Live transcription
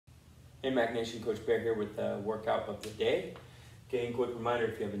Hey Mac Nation, Coach Bear here with the workout of the day. Again, quick reminder,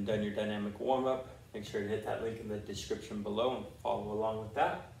 if you haven't done your dynamic warm-up, make sure to hit that link in the description below and follow along with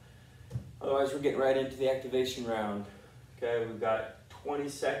that. Otherwise, we're getting right into the activation round. Okay, we've got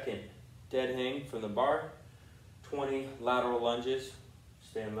 20-second dead hang from the bar, 20 lateral lunges,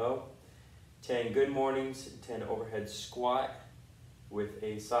 stand low, 10 good mornings, 10 overhead squat with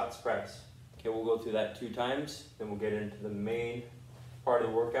a sotts press. Okay, we'll go through that 2 times, then we'll get into the main part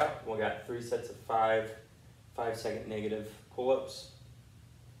of the workout. We got 3 sets of 5-second negative pull-ups,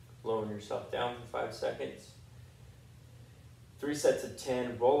 lowering yourself down for 5 seconds. 3 sets of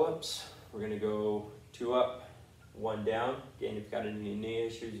 10 roll-ups. We're gonna go 2 up, 1 down. Again, if you've got any knee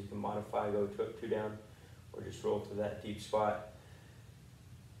issues, you can modify, go 2 up, 2 down, or just roll to that deep squat.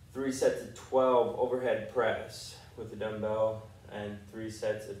 3 sets of 12 overhead press with the dumbbell, and 3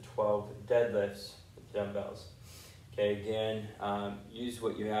 sets of 12 deadlifts with the dumbbells. Okay, again, use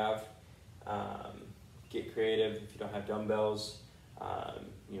what you have. Get creative. If you don't have dumbbells,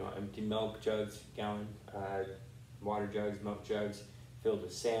 empty milk jugs, gallon, water jugs, milk jugs, filled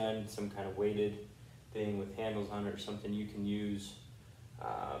with sand, some kind of weighted thing with handles on it, or something you can use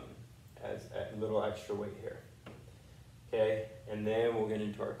as a little extra weight here. Okay, and then we'll get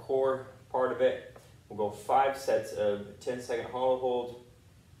into our core part of it. We'll go 5 sets of 10-second hollow hold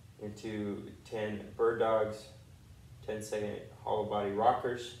into 10 bird dogs, 10-second hollow body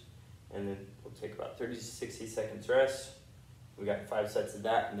rockers, and then we'll take about 30 to 60 seconds rest. We got 5 sets of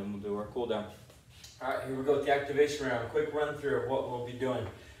that, and then we'll do our cool down. All right, here we go with the activation round. Quick run through of what we'll be doing.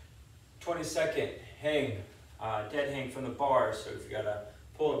 20-second hang, dead hang from the bar. So if you got a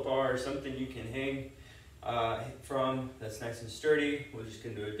pull-up bar or something you can hang from that's nice and sturdy, we're just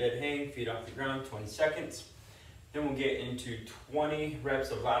gonna do a dead hang, feet off the ground, 20 seconds. Then we'll get into 20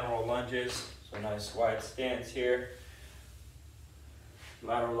 reps of lateral lunges. So a nice wide stance here.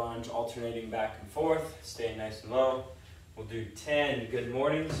 Lateral lunge, alternating back and forth, staying nice and low. We'll do 10 good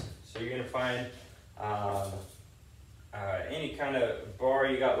mornings. So you're gonna find any kind of bar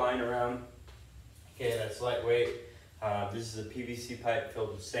you got lying around. Okay, that's lightweight. This is a PVC pipe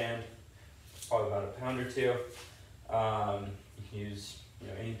filled with sand, probably about a pound or 2. You can use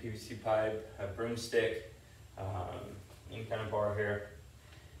any PVC pipe, a broomstick, any kind of bar here.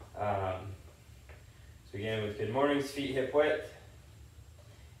 So again, with good mornings, feet hip width.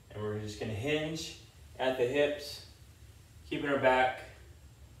 And we're just gonna hinge at the hips, keeping our back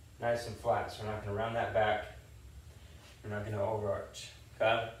nice and flat. So we're not gonna round that back. We're not gonna overarch,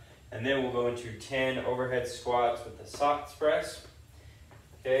 okay? And then we'll go into 10 overhead squats with the sotts press.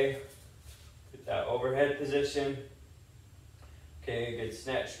 Okay, get that overhead position. Okay, good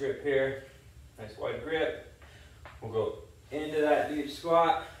snatch grip here. Nice wide grip. We'll go into that deep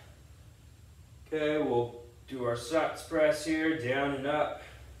squat. Okay, we'll do our sotts press here, down and up.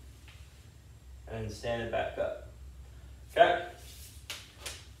 And stand it back up. Okay.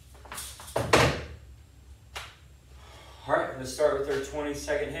 All right, let's start with our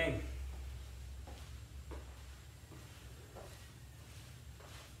 20-second hang.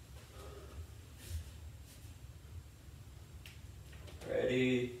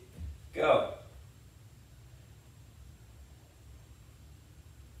 Ready, go.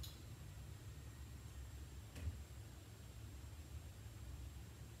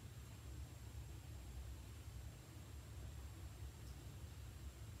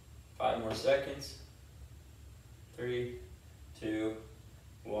 Five more seconds. 3, 2,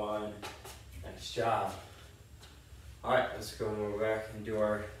 1. Nice job. All right, let's go back and do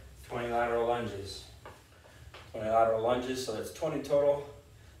our 20 lateral lunges. 20 lateral lunges, so that's 20 total.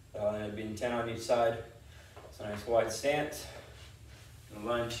 That'll end up being 10 on each side. It's a nice wide stance. Gonna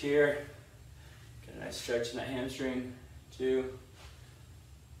lunge here. Get a nice stretch in that hamstring. 2,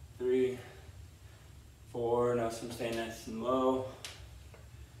 3, 4. Notice I'm staying nice and low.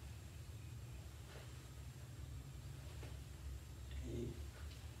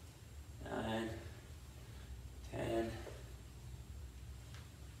 9, 10,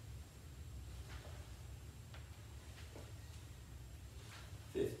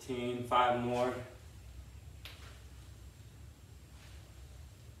 15, 5 more.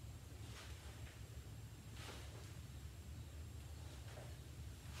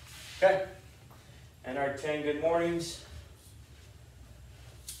 Okay, and our 10 good mornings.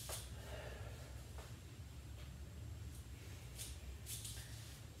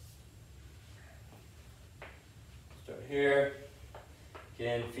 Here,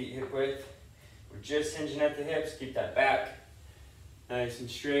 again, feet hip width. We're just hinging at the hips. Keep that back nice and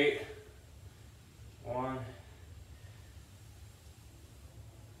straight. 1,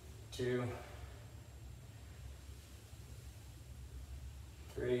 2,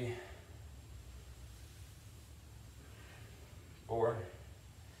 3,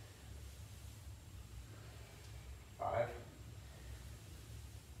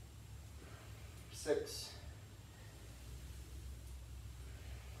 6,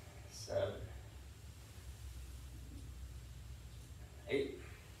 7, 8,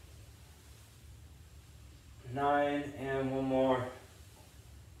 9, and one more,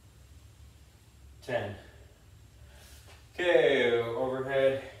 10. Okay,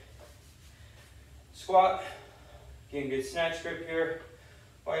 overhead squat. Again, good snatch grip here,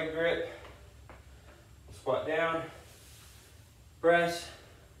 wide grip. Squat down, press.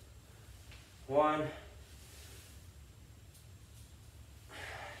 1,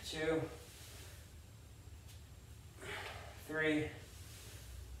 2, 3,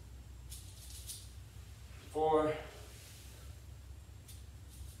 4,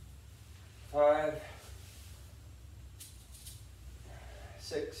 5,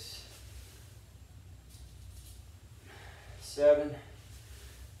 6, 7,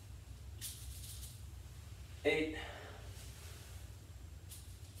 8,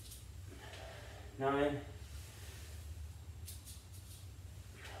 9,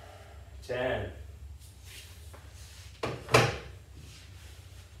 10. All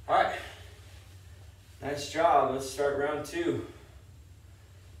right, nice job. Let's start round 2.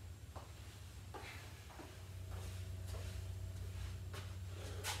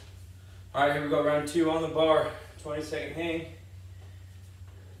 All right, here we go, round 2 on the bar, 20-second hang.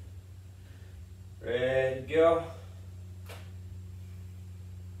 Ready, go.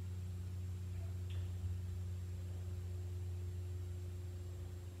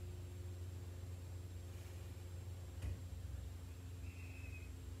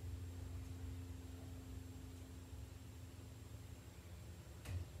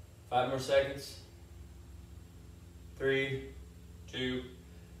 Five more seconds. 3, 2,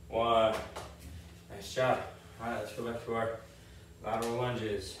 1. Nice job. All right, let's go back to our lateral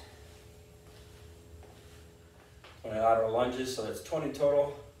lunges. 20 lateral lunges, so that's 20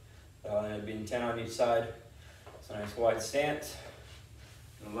 total. That'll end up being 10 on each side. So nice wide stance.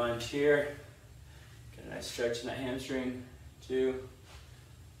 Gonna lunge here. Get a nice stretch in that hamstring. 2,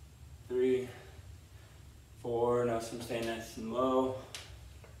 3, 4. Notice I'm staying nice and low.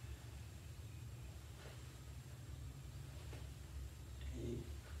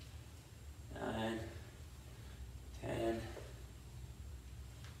 9, 10,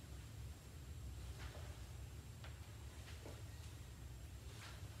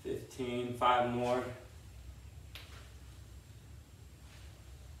 15, 5 more.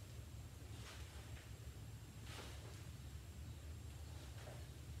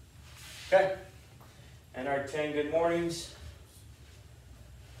 Okay, and our 10 good mornings.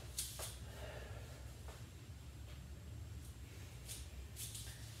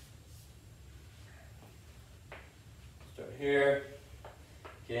 Here,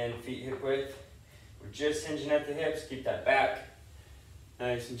 again, feet hip width. We're just hinging at the hips. Keep that back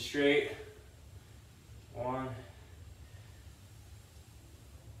nice and straight. 1,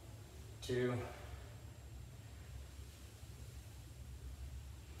 2,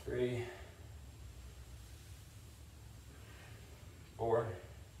 3, 4,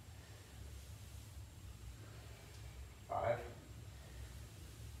 5,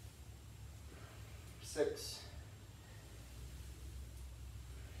 6,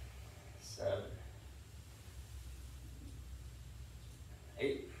 7,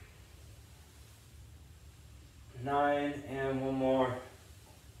 8, 9, and one more,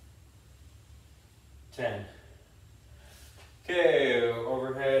 10. Okay,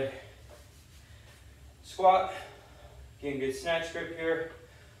 overhead squat. Again, good snatch grip here,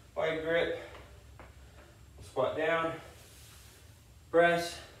 wide grip. Squat down,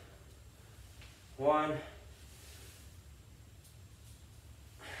 press. 1,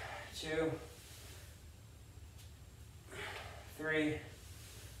 2, 3,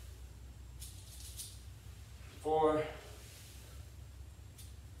 4,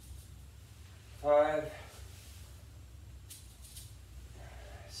 5,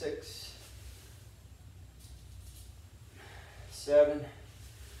 6, 7,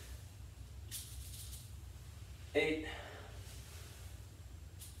 8,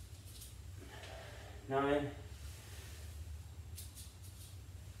 9,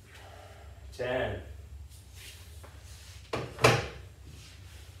 10.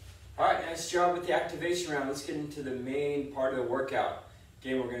 All right, nice job with the activation round. Let's get into the main part of the workout.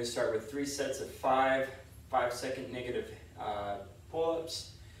 Again, we're going to start with 3 sets of 5-second negative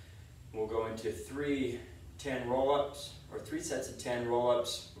pull-ups. We'll go into 3 10 roll-ups, or 3 sets of 10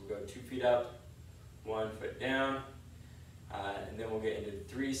 roll-ups. We'll go 2 feet up, 1 foot down, and then we'll get into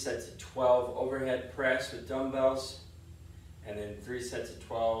 3 sets of 12 overhead press with dumbbells, and then 3 sets of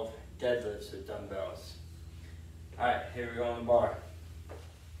 12 deadlifts with dumbbells. All right, here we go on the bar.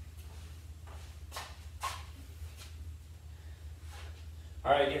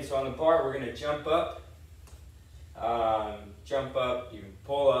 All right, again, so on the bar, we're gonna jump up, you can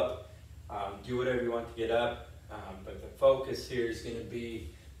pull up, do whatever you want to get up, but the focus here is gonna be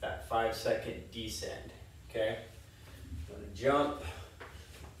that 5-second descend, okay? You wanna jump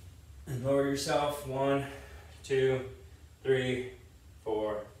and lower yourself, 1, 2, 3,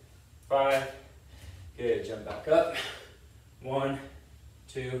 4, 5. Good, jump back up, 1,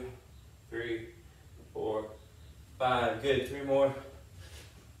 2, 3, 4, 5. Good, 3 more.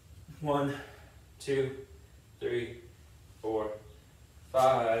 1, 2, 3, 4,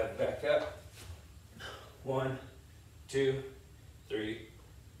 5. Back up. 1, 2, 3,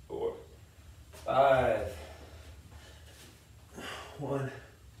 4, 5. 1,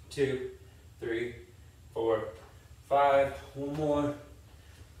 2, 3, 4, 5. One more.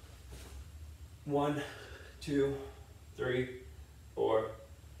 1, 2, 3, 4,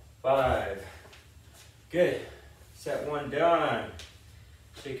 5. Good. Set 1 done.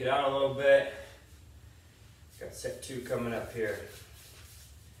 Shake it out a little bit. Got set 2 coming up here.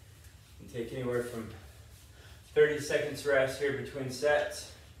 You can take anywhere from 30 seconds rest here between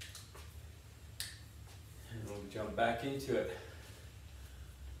sets. And we'll jump back into it.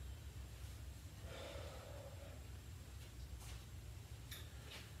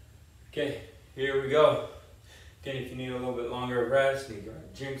 Okay, here we go. Again, if you need a little bit longer of rest, you can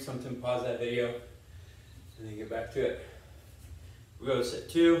drink something, pause that video, and then get back to it. We go to set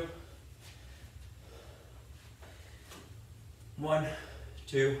 2. 1,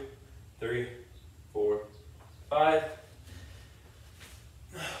 2, 3, 4, 5.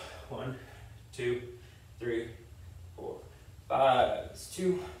 1, 2, 3, 4, 5. That's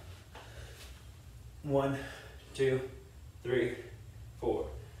 2. 1, 2, 3, 4,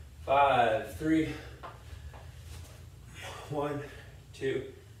 5. 3. 1, 2,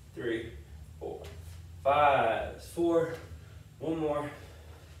 3, 4, 5. That's 4. One more.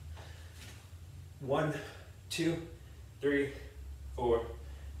 1, 2, 3, 4,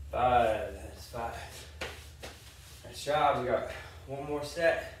 5. That's 5. Nice job. We got one more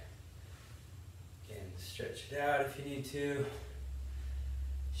set. Again, stretch it out if you need to.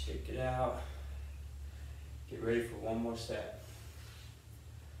 Shake it out. Get ready for one more set.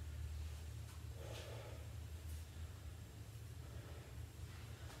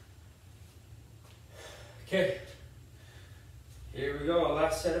 Okay. Here we go,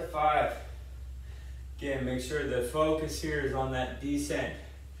 last set of 5. Again, make sure the focus here is on that descent.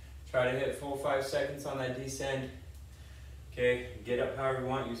 Try to hit full 5 seconds on that descend. Okay, get up however you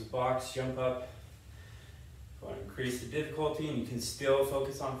want, use a box, jump up. If you want to increase the difficulty and you can still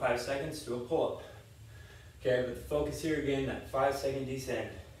focus on 5 seconds, do a pull-up. Okay, but the focus here again, that 5-second descend.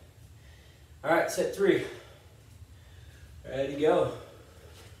 All right, set 3. Ready to go.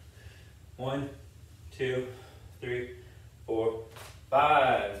 1, 2, 3, 4,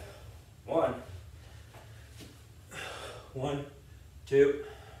 5. 1. 1, 2,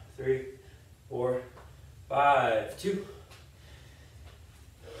 3, 4, 5. 2.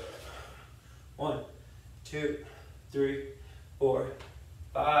 1, 2, 3, 4,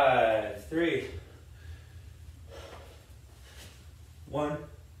 5. 3. 1,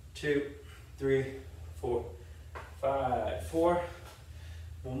 2, 3, 4, 5. 4.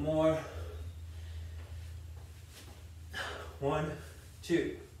 One more. 1,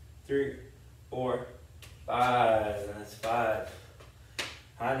 2, 3, 4, 5. That's 5.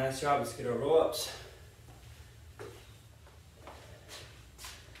 All right, nice job. Let's get our roll-ups.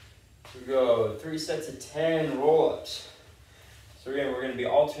 Here we go. 3 sets of 10 roll-ups. So again, we're going to be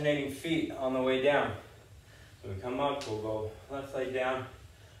alternating feet on the way down. So we come up, we'll go left leg down,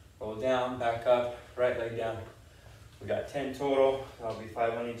 roll down, back up, right leg down. We got 10 total. That'll be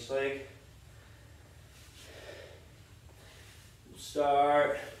 5 on each leg. We'll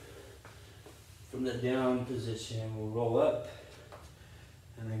start from the down position. We'll roll up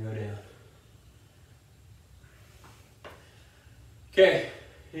and then go down. Okay,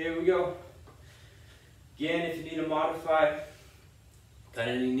 here we go. Again, if you need to modify, got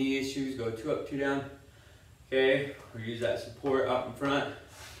any knee issues, go 2 up, 2 down. Okay, or use that support up in front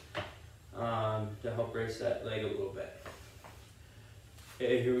to help raise that leg a little bit.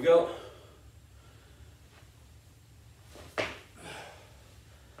 Okay, here we go.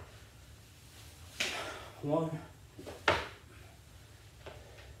 One,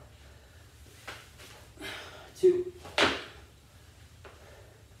 2,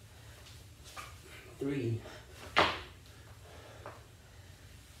 3,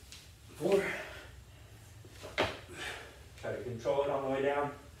 4. Try to control it on the way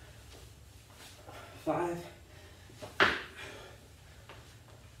down. 5.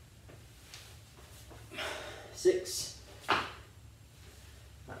 6.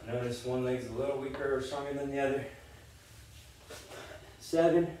 Notice one leg's a little weaker or stronger than the other.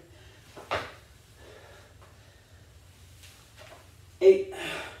 7, 8,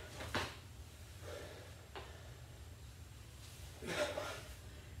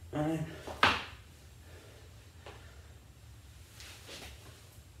 9,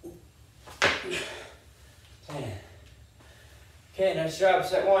 10. Okay, nice job,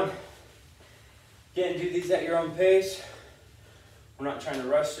 set 1. Again, do these at your own pace. We're not trying to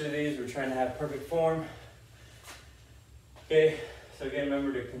rush through these, we're trying to have perfect form. Okay, so again,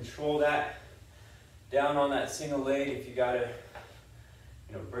 remember to control that down on that single leg. If you gotta,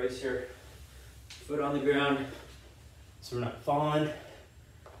 brace your foot on the ground so we're not falling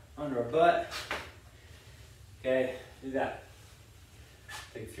under our butt. Okay, do that.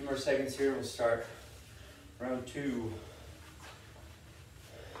 Take a few more seconds here, we'll start round 2.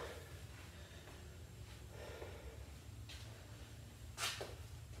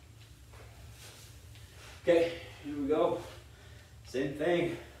 Okay, here we go. Same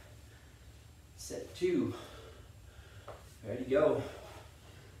thing. Set 2. Ready to go.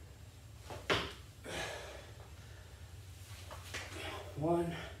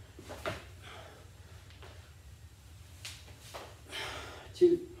 1,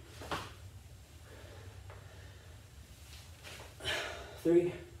 2,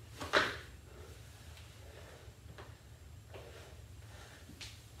 3,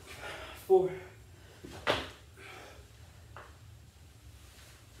 4,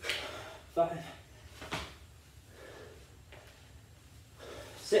 5,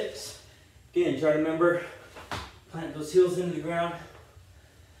 6. Again, try to remember, plant those heels into the ground.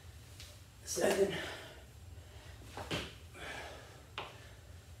 7,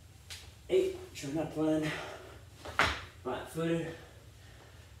 8, try not to land flat-footed.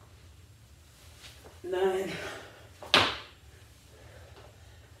 9,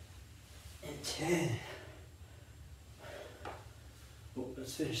 and 10. Oh,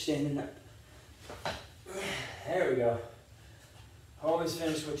 let's finish standing up. There we go. Always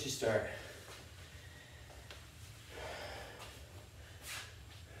finish what you start.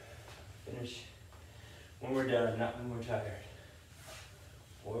 Finish when we're done, not when we're tired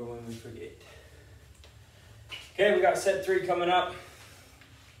or when we forget. Okay, we got set 3 coming up.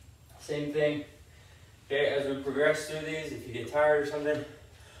 Same thing. Okay, as we progress through these, if you get tired or something, you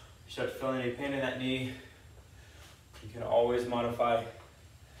start feeling any pain in that knee, you can always modify.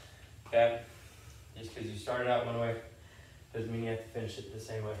 Okay, just because you started out one way doesn't mean you have to finish it the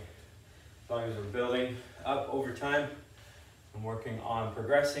same way. As long as we're building up over time and working on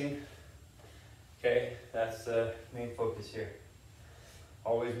progressing. Okay, that's the main focus here.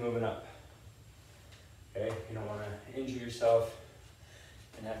 Always moving up. Okay, you don't want to injure yourself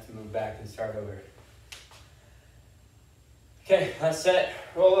and have to move back and start over. Okay, last set,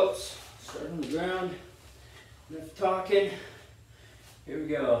 roll-ups. Start on the ground. Enough talking. Here we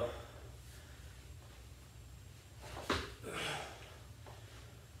go.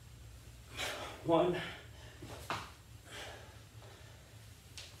 1,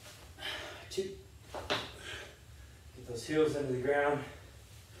 2. Get those heels into the ground.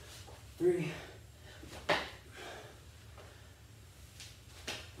 3,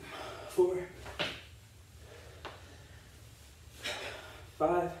 4,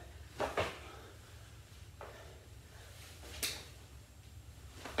 5,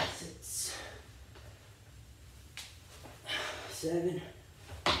 6, 7,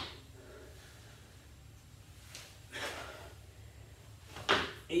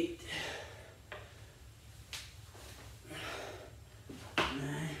 8,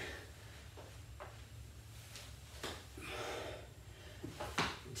 9,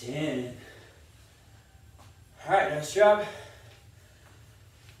 10. All right, nice job.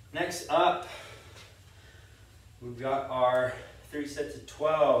 Next up, we've got our 3 sets of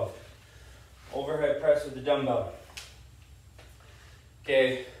 12 overhead press with the dumbbell.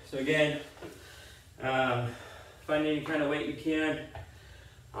 Okay, so again, find any kind of weight you can.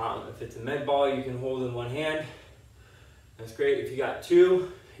 If it's a med ball, you can hold in one hand. That's great. If you got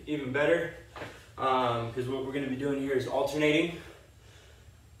 2, even better. Because what we're going to be doing here is alternating.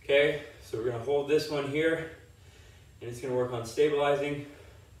 Okay, so we're going to hold this one here, and it's going to work on stabilizing.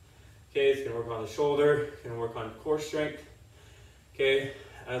 Okay, it's going to work on the shoulder, it's going to work on core strength. Okay,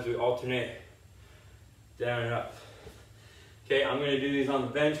 as we alternate down and up. Okay, I'm going to do these on the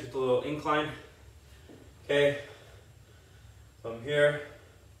bench with a little incline. Okay, so I'm here.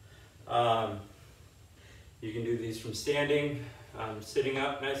 You can do these from standing, sitting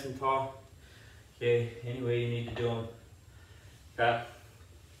up nice and tall. Okay, any way you need to do them. Okay,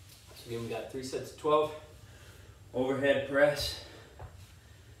 so again, we got 3 sets of 12 overhead press.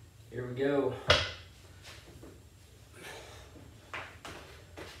 Here we go. All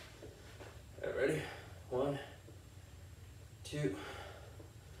right, ready? 1, 2,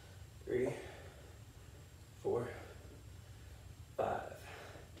 3, 4, 5,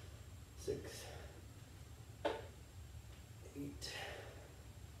 6, 8,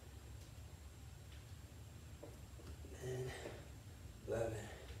 10, 11,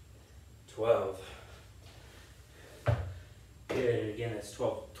 12. Good, and again, that's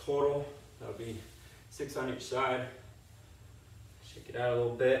 12 total. That'll be 6 on each side. Shake it out a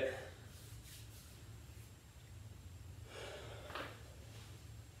little bit.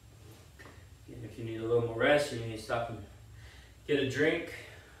 And if you need a little more rest, or you need to stop and get a drink,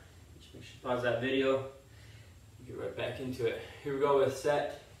 just make sure you pause that video. Get right back into it. Here we go with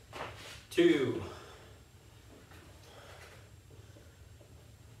set 2.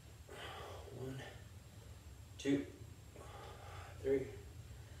 1, 2, 3,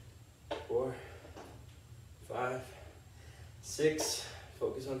 4, 5, 6.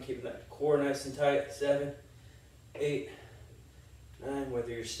 Focus on keeping that core nice and tight. 7, 8, 9. Whether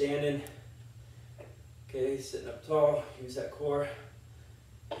you're standing, okay, sitting up tall, use that core.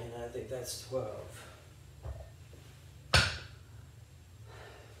 And I think that's 12.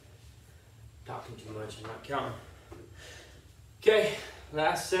 Talking too much, I'm not counting. Okay,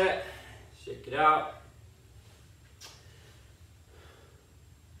 last set. Shake it out.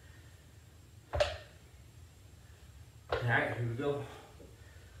 All right, here we go.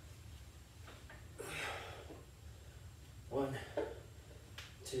 1,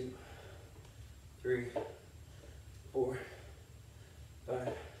 2, 3, 4,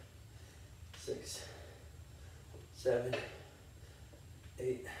 5, 6, 7,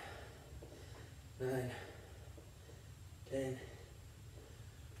 8, 9, 10,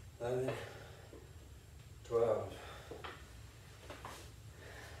 11, 12.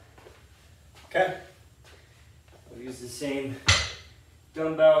 Okay. We'll use the same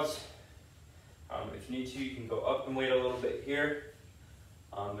dumbbells. If you need to, you can go up and weight a little bit here.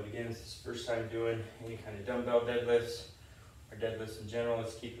 But again, this is the first time doing any kind of dumbbell deadlifts or deadlifts in general.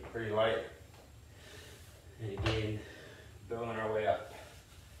 Let's keep it pretty light. And again, building our way up.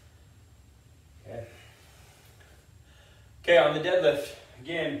 Okay. Okay, on the deadlift,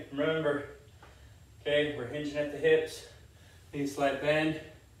 again, remember, okay, we're hinging at the hips, knee slight bend.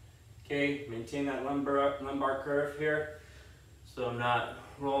 Okay, maintain that lumbar curve here, so I'm not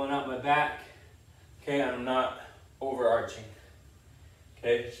rolling out my back. Okay, I'm not overarching.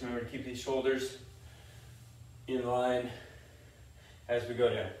 Okay, just remember to keep these shoulders in line as we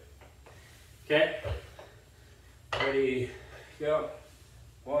go down. Okay, ready, go.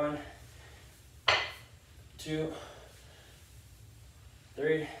 1, 2,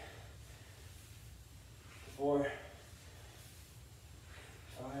 3, 4,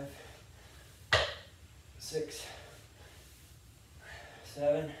 5, 6,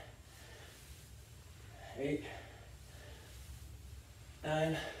 7, 8,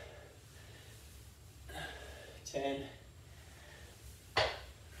 9, 10,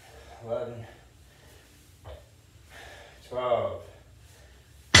 11, 12.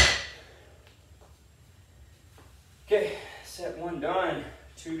 Okay, set 1 done,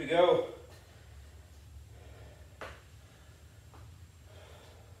 2 to go.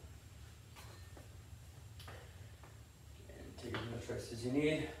 And take as much rest as you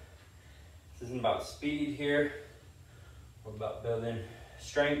need. This isn't about speed here. We're about building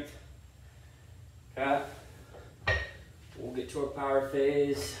strength. Okay. We'll get to our power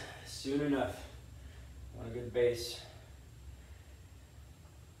phase soon enough. Want a good base.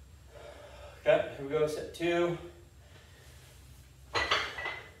 Okay, here we go, set 2.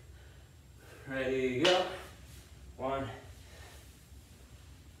 Ready, go. 1,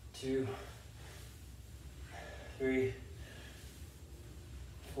 2, 3,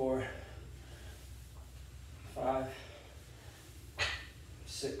 4, 5,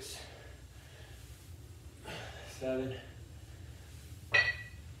 6, 7,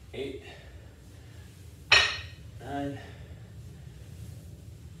 8, 9,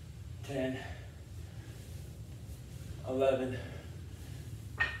 10, 11,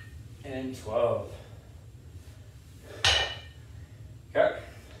 and 12. Okay.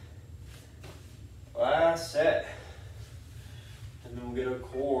 Last set. And then we'll get a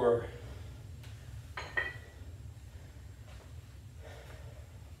core.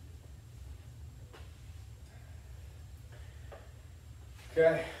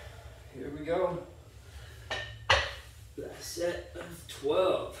 Okay, here we go. Last set of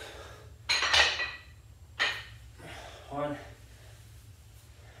 12. 1,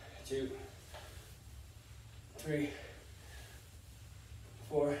 2, 3,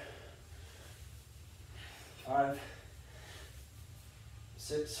 4,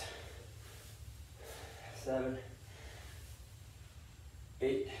 6, 7,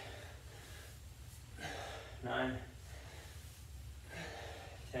 8, 9,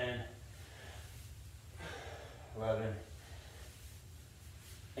 10, 11,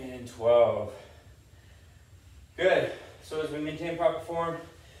 and 12. Good. So as we maintain proper form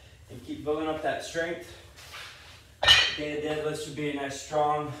and keep building up that strength, okay, the deadlift should be a nice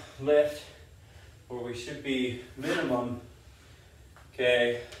strong lift where we should be minimum,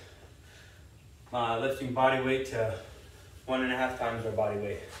 okay, lifting body weight to 1.5 times our body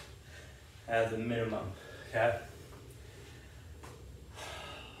weight as a minimum, okay?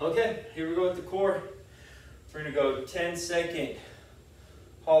 Okay, here we go with the core. We're gonna go 10-second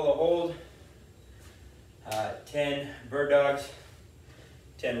hollow hold, 10 bird dogs,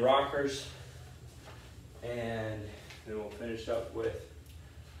 10 rockers, and then we'll finish up with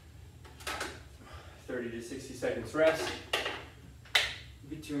 30 to 60 seconds rest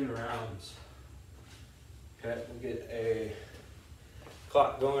between rounds. Okay, we'll get a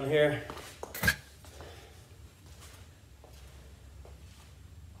clock going here.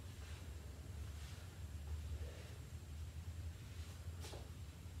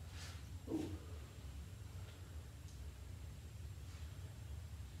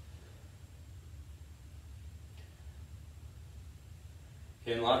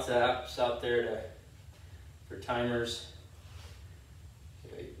 Getting lots of apps out there for timers.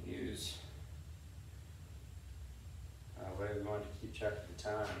 Okay, you can use whatever you want to keep track of the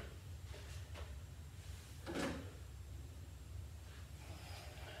time.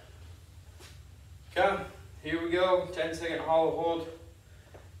 Okay, here we go, 10-second hollow hold.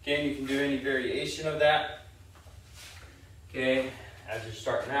 Again, you can do any variation of that. Okay, as you're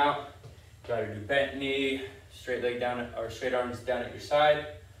starting out, try to do bent knee, straight leg down, or straight arms down at your side.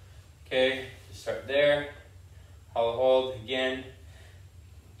 Okay, just start there. Hollow hold again.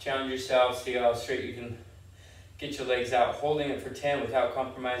 Challenge yourself, see how straight you can get your legs out, holding it for 10 without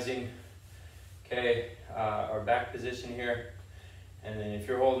compromising, okay, our back position here. And then if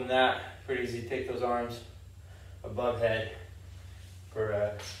you're holding that, pretty easy to take those arms above head for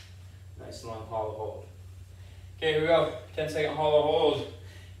a nice long hollow hold. Okay, here we go. 10-second hollow hold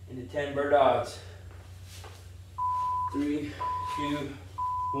into 10 bird dogs. 3, 2,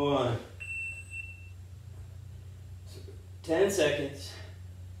 1. 10 seconds.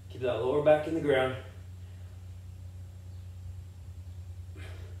 Keep that lower back in the ground.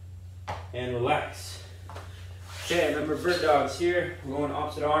 And relax. Okay, remember bird dogs here. We're going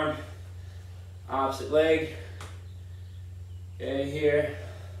opposite arm, opposite leg. Okay, here.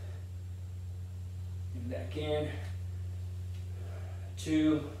 And back in.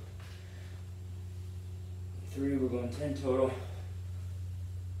 2, 3, we're going 10 total.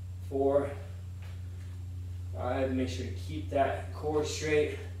 4, 5, make sure to keep that core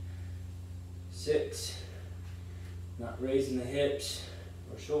straight. 6, not raising the hips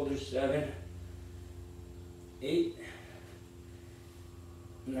or shoulders. 7, 8,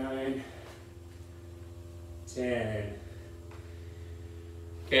 9, 10.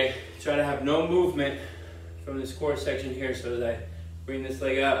 Okay, try to have no movement from this core section here so that I bring this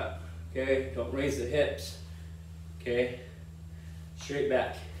leg up. Okay, don't raise the hips. Okay, straight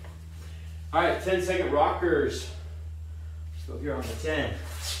back. All right, 10-second rockers. Let's go here on the 10.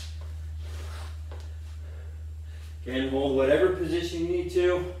 Again, hold whatever position you need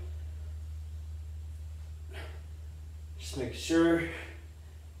to. Just make sure you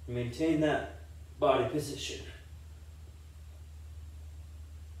maintain that body position.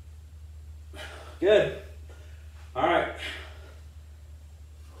 Good. All right.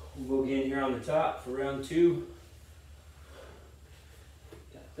 We'll go again here on the top for round 2.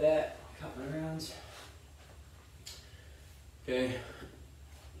 Got that. Count my rounds. Okay.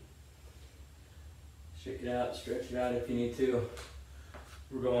 Shake it out, stretch it out if you need to.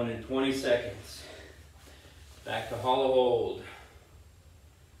 We're going in 20 seconds. Back to hollow hold.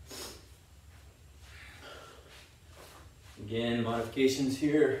 Again, modifications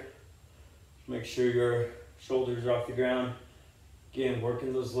here. Make sure your shoulders are off the ground. Again,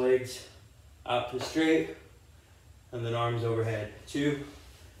 working those legs out to straight, and then arms overhead. 2,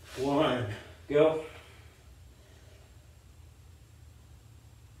 1, go.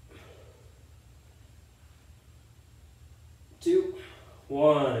 Two,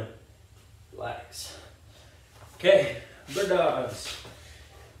 1, relax. Okay, bird dogs.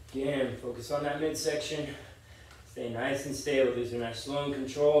 Again, focus on that midsection. Stay nice and stable. These are nice, slow and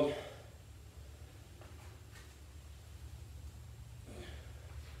controlled.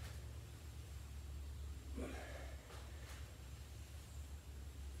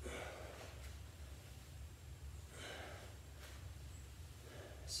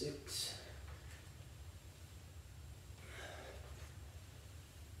 6,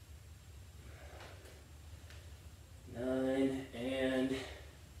 9, and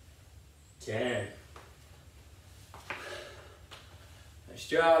 10. Nice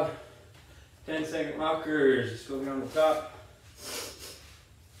job. 10-second rockers. Let's go here on the top.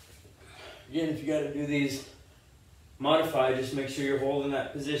 Again, if you got to do these modified, just make sure you're holding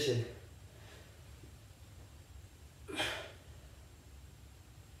that position.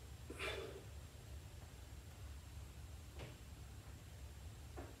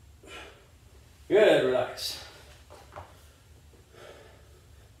 Good, relax.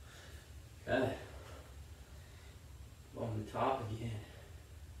 Okay. On the top again.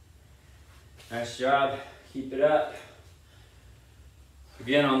 Nice job. Keep it up.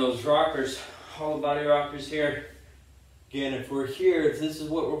 Again, on those rockers, all the body rockers here. Again, if we're here, if this is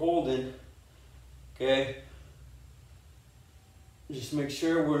what we're holding, okay, just make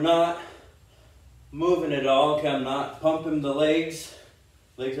sure we're not moving at all. Okay, I'm not pumping the legs.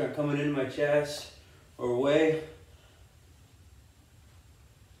 Legs aren't coming into my chest or away.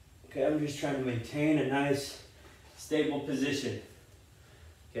 Okay, I'm just trying to maintain a nice, stable position.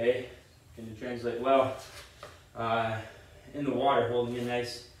 Okay, can you translate well in the water, holding a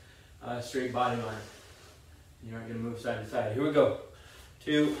nice, straight body line. You're not going to move side to side. Here we go.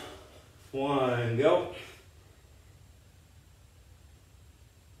 2, 1, go.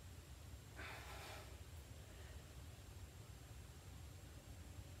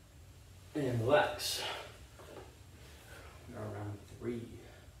 And relax. Around 3.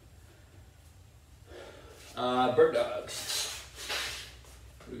 Bird dogs.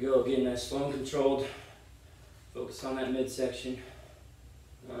 Here we go. Again, nice, slow and controlled. Focus on that midsection.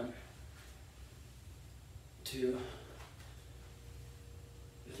 1, 2,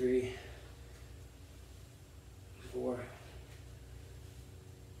 3, 4,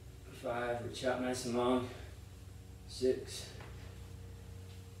 5. Reach out nice and long. 6,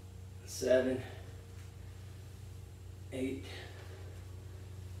 7, 8,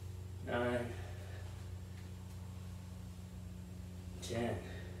 9, 10.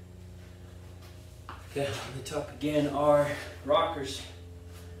 Okay, on the top again are rockers.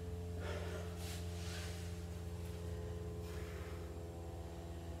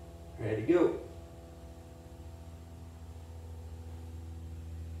 Ready to go.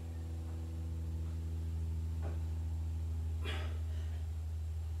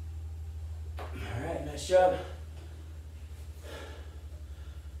 All right, nice job.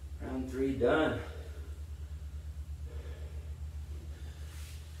 Round 3 done.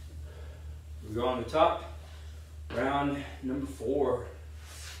 We go on the top. Round number 4.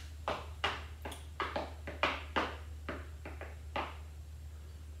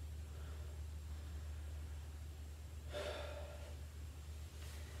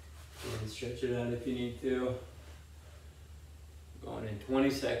 And stretch it out if you need to. Going in 20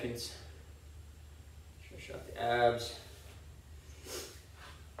 seconds. Stretch out the abs.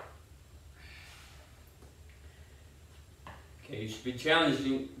 Okay, you should be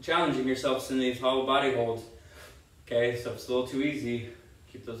challenging yourselves in these hollow body holds. Okay, so if it's a little too easy,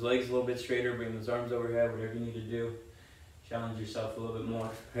 keep those legs a little bit straighter, bring those arms overhead, whatever you need to do. Challenge yourself a little bit more.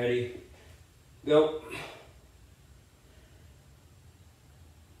 Ready? Go.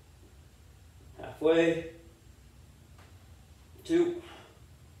 Halfway. 2,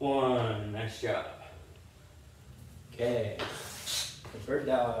 1. Nice job. Okay, the bird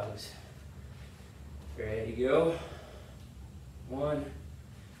dogs. Ready to go. 1,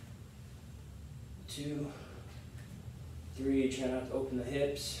 2, 3. Try not to open the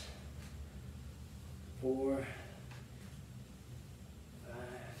hips. 4, 5,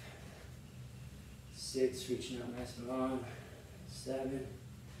 6. Reaching out nice and long. 7,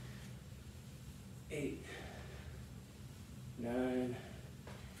 8, 9,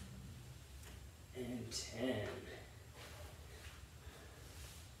 and 10.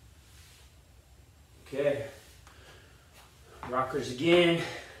 Okay. Rockers again.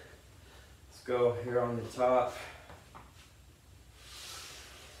 Let's go here on the top.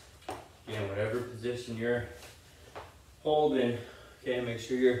 Again, whatever position you're holding, okay, make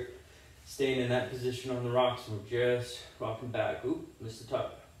sure you're staying in that position on the rocks. We're just rocking back. Oop, missed the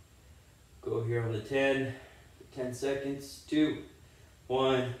top. Go here on the 10 for 10 seconds. 2,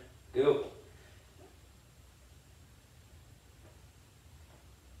 1, go.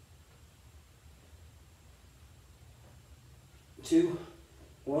 Two,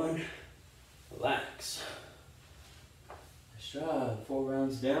 1, relax. Nice job. 4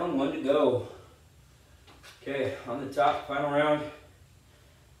 rounds down, 1 to go. Okay, on the top, final round.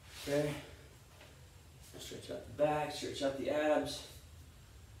 Okay. Stretch out the back, stretch out the abs.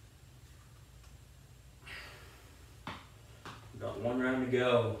 One round to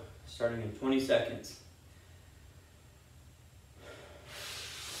go, starting in 20 seconds.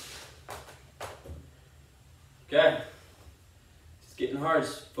 Okay, it's getting hard.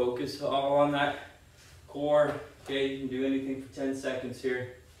 Just focus all on that core. Okay, you can do anything for 10 seconds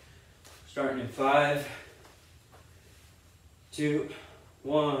here. Starting in 5, 2,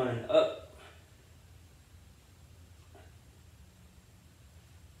 1, up.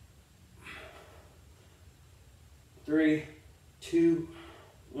 3, 2,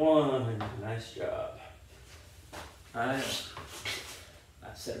 1. Nice job. Alright.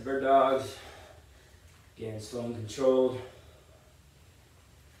 Last set of bird dogs. Again, slow and controlled.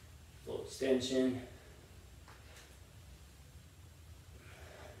 Full extension.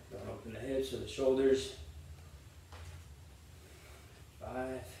 Don't open the hips or the shoulders.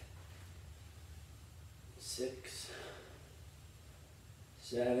 5, 6,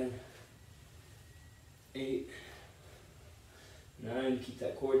 7, 8, 9, keep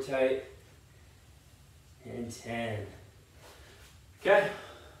that core tight, and 10. Okay,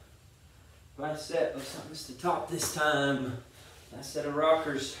 last set, looks like it's the top this time. Last set of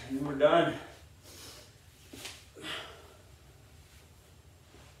rockers, and then we're done.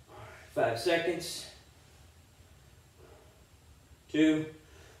 5 seconds. 2,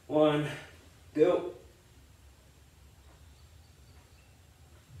 1, go.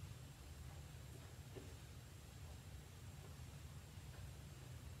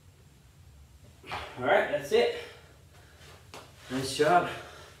 All right, that's it. Nice job.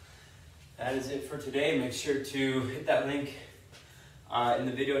 That is it for today. Make sure to hit that link in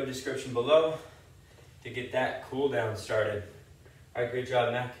the video description below to get that cool down started. All right, great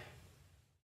job, Mac.